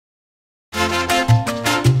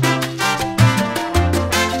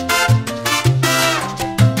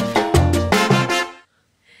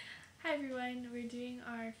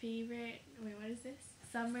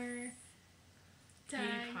summer tag.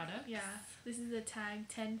 Beauty products. Yeah, this is a tag,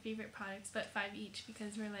 10 favorite products, but 5 each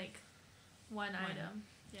because we're like one item.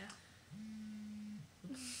 Yeah.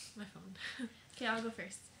 Oops, my phone. Okay, I'll go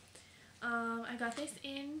first. I got this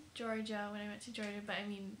in Georgia when I went to Georgia, but I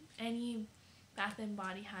mean any Bath and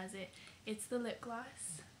Body has it. It's the lip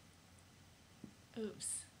gloss.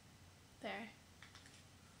 Oops. There.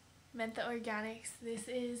 Metha Organics. This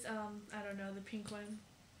is I don't know, the pink one.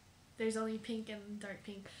 There's only pink and dark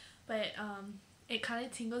pink, but it kind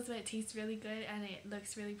of tingles, but it tastes really good and it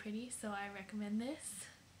looks really pretty, so I recommend this.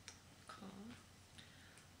 Cool.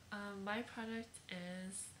 My product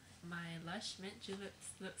is my Lush Mint Julip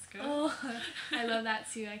Lip Scrub. Oh, I love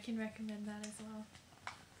that too. I can recommend that as well.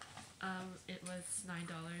 It was $9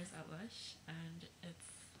 at Lush, and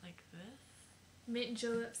it's like this. Mint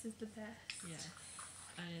Juleps is the best. Yes,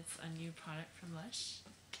 and it's a new product from Lush,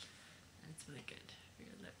 and it's really good for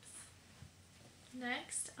your lips.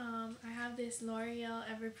 Next, I have this L'Oreal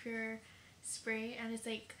Everpure spray, and it's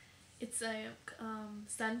like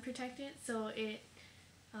sun protectant, so it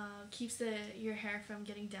keeps your hair from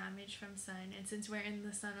getting damaged from sun. And since we're in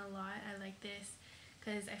the sun a lot, I like this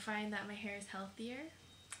because I find that my hair is healthier,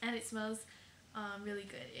 and it smells really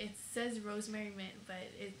good. It says rosemary mint, but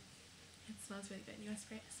it smells really good. You want to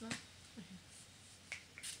spray it? Smell?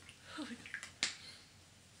 Oh my god.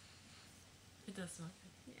 It does smell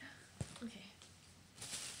good. Yeah. Okay.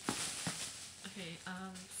 Okay,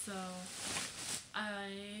 so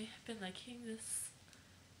I've been liking this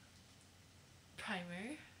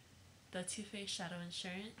primer, the Too Faced Shadow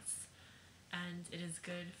Insurance, and it is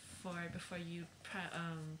good for before you put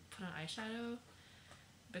on eyeshadow,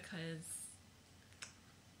 because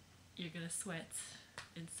you're gonna sweat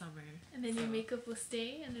in summer. And then your makeup will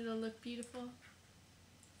stay and it'll look beautiful.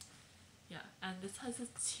 Yeah, and this has a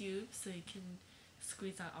tube so you can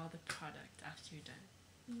squeeze out all the product after you're done.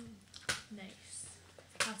 Nice.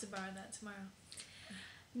 I'll have to borrow that tomorrow.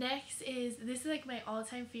 Next is, this is like my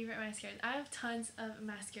all-time favorite mascara. I have tons of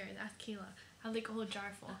mascaras. Ask Kayla. I have like a whole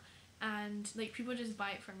jar full. And like people just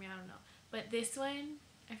buy it from me, I don't know. But this one,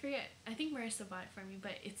 I forget, I think Marissa bought it for me,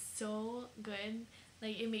 but it's so good.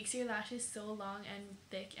 Like it makes your lashes so long and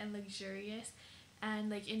thick and luxurious, and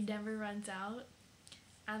like it never runs out.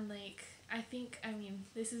 And like I mean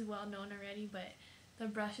this is well known already, but the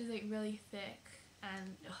brush is like really thick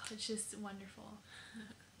and it's just wonderful.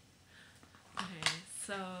 Okay,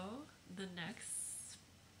 so the next,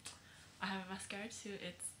 I have a mascara too.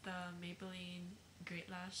 It's the Maybelline Great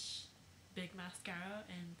Lash Big Mascara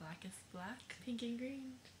in Blackest Black. Pink and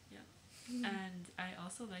green. Yeah. And I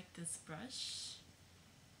also like this brush.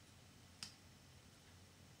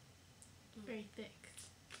 Very thick.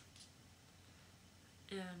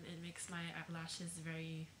 It makes my lashes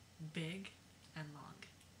very big and long.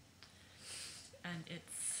 And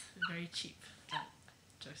it's very cheap at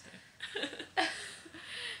drugstore.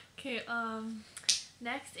 Okay,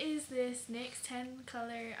 next is this NYX 10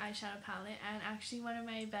 color eyeshadow palette, and actually one of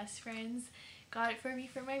my best friends got it for me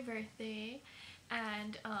for my birthday,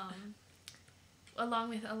 and along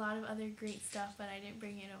with a lot of other great stuff, but I didn't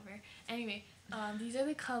bring it over. Anyway, these are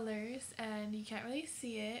the colors, and you can't really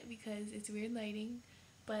see it because it's weird lighting,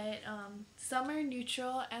 but some are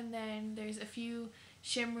neutral, and then there's a few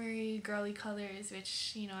shimmery girly colors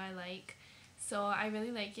which, you know, I like. So I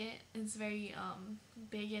really like it. It's very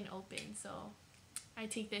big and open, so I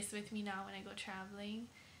take this with me now when I go traveling,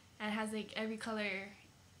 and it has like every color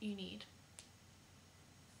you need.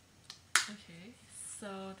 Okay,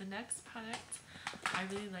 so the next product I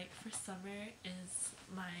really like for summer is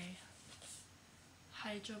my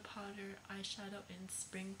Hydro Powder eyeshadow in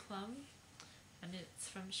Spring Plum, and it's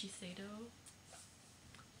from Shiseido.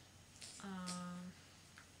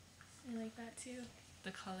 I like that too. The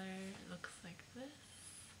color looks like this.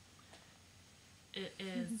 It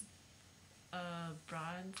is a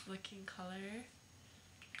bronze looking color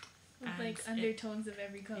with like undertones of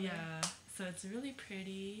every color. Yeah, so it's really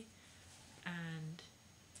pretty, and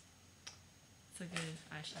it's a good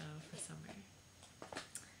eyeshadow for summer.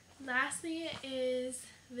 Lastly is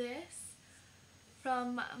this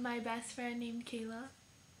from my best friend named Kayla.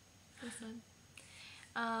 This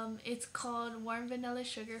one. It's called Warm Vanilla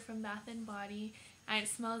Sugar from Bath and Body, and it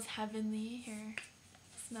smells heavenly. Here,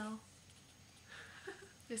 smell.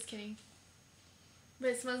 Just kidding.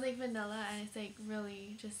 But it smells like vanilla, and it's like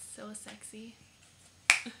really just so sexy.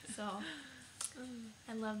 So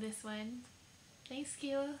I love this one. Thanks,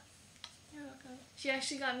 Kayla. You're welcome. She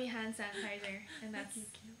actually got me hand sanitizer, and that's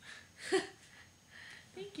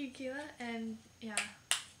Thank you, Kayla. And yeah,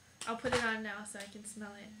 I'll put it on now so I can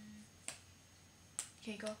smell it.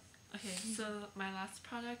 Okay, go. Okay, so my last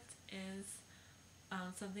product is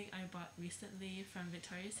something I bought recently from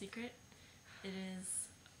Victoria's Secret. It is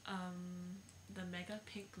the Mega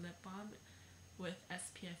Pink Lip Balm with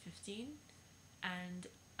SPF 15, and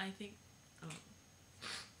I think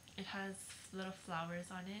it has little flowers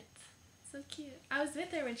on it. So cute. I was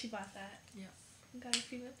with her when she bought that. Yeah. Got a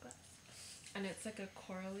free lip gloss. And it's like a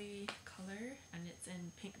corally color, and it's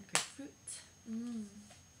in pink grapefruit. And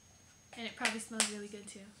it probably smells really good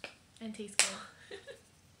too, and tastes good.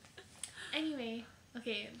 Anyway,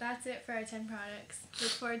 okay, that's it for our 10 products.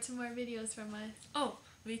 Look forward to more videos from us. Oh,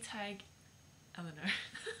 we tag Eleanor.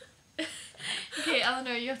 Okay,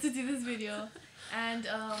 Eleanor, you have to do this video. And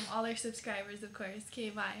all our subscribers, of course. Okay,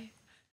 bye.